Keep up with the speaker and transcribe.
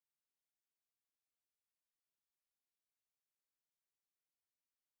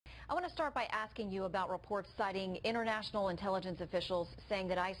I want to start by asking you about reports citing international intelligence officials saying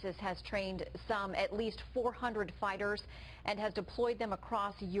that ISIS has trained some at least 400 fighters and has deployed them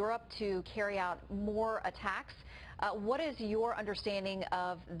across Europe to carry out more attacks. What is your understanding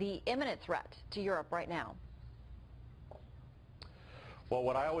of the imminent threat to Europe right now? Well,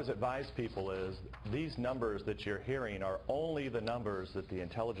 what I always advise people is these numbers that you're hearing are only the numbers that the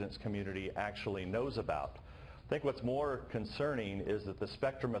intelligence community actually knows about. I think what's more concerning is that the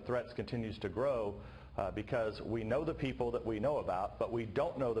spectrum of threats continues to grow because we know the people that we know about, but we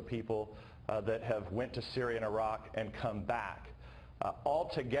don't know the people that have went to Syria and Iraq and come back.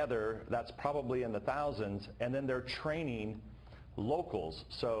 Altogether, that's probably in the thousands, and then they're training locals.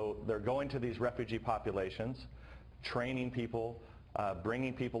 So they're going to these refugee populations, training people,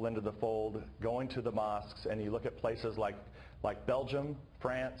 bringing people into the fold, going to the mosques, and you look at places like Belgium,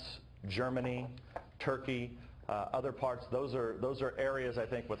 France, Germany, Turkey, other parts. Those are areas, I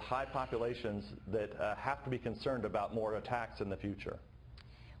think, with high populations that have to be concerned about more attacks in the future.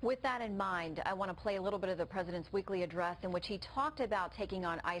 With that in mind, I want to play a little bit of the President's weekly address in which he talked about taking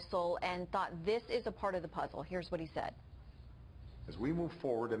on ISIL and thought this is a part of the puzzle. Here's what he said. As we move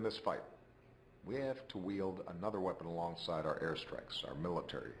forward in this fight, we have to wield another weapon alongside our airstrikes, our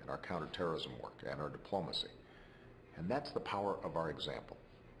military, and our counterterrorism work, and our diplomacy. And that's the power of our example.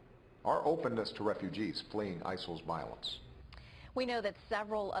 Our openness to refugees fleeing ISIL's violence. We know that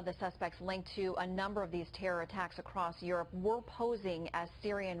several of the suspects linked to a number of these terror attacks across Europe were posing as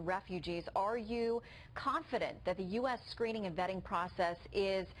Syrian refugees. Are you confident that the U.S. screening and vetting process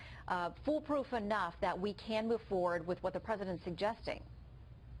is foolproof enough that we can move forward with what the President's suggesting?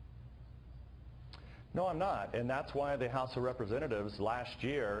 No, I'm not, and that's why the House of Representatives last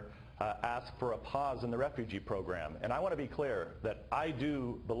year asked for a pause in the refugee program. And I want to be clear that I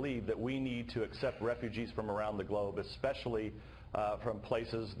do believe that we need to accept refugees from around the globe, especially from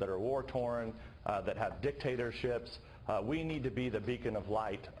places that are war-torn, that have dictatorships. We need to be the beacon of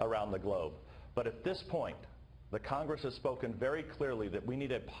light around the globe. But at this point, the Congress has spoken very clearly that we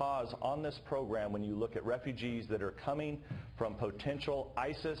need a pause on this program when you look at refugees that are coming from potential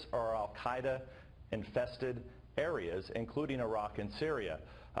ISIS or Al-Qaeda infested areas, including Iraq and Syria.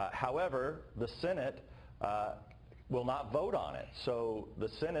 However, the Senate will not vote on it. So the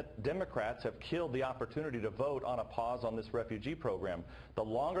Senate Democrats have killed the opportunity to vote on a pause on this refugee program. The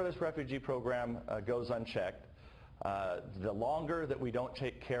longer this refugee program goes unchecked, the longer that we don't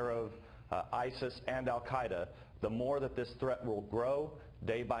take care of ISIS and Al-Qaeda, the more that this threat will grow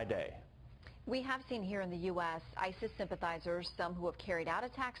day by day. We have seen here in the U.S. ISIS sympathizers, some who have carried out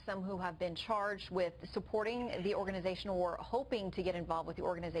attacks, some who have been charged with supporting the organization or hoping to get involved with the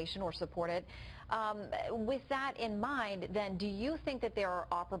organization or support it. With that in mind, then, do you think that there are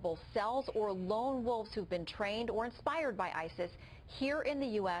operable cells or lone wolves who've been trained or inspired by ISIS here in the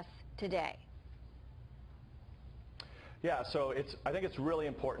U.S. today? Yeah, so I think it's really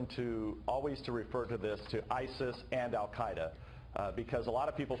important to always refer to this to ISIS and Al-Qaeda. Because a lot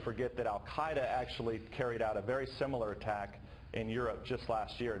of people forget that Al-Qaeda actually carried out a very similar attack in Europe just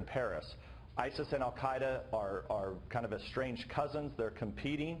last year in Paris. ISIS and Al-Qaeda are kind of estranged cousins. They're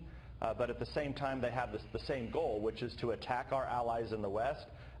competing, but at the same time they have the same goal, which is to attack our allies in the West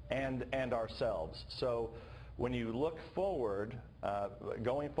and ourselves. So when you look forward,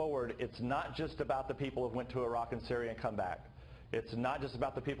 going forward, it's not just about the people who went to Iraq and Syria and come back. It's not just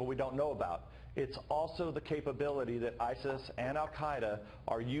about the people we don't know about. It's also the capability that ISIS and Al-Qaeda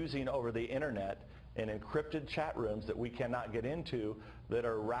are using over the internet in encrypted chat rooms that we cannot get into that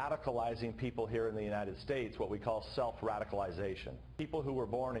are radicalizing people here in the United States, what we call self-radicalization. People who were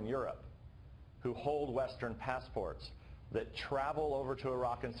born in Europe, who hold Western passports, that travel over to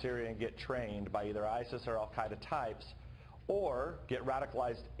Iraq and Syria and get trained by either ISIS or Al-Qaeda types, or get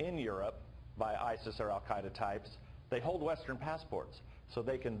radicalized in Europe by ISIS or Al-Qaeda types. They hold Western passports, so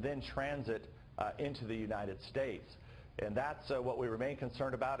they can then transit into the United States. And that's what we remain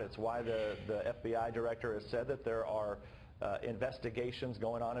concerned about. It's why the FBI director has said that there are investigations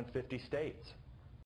going on in 50 states.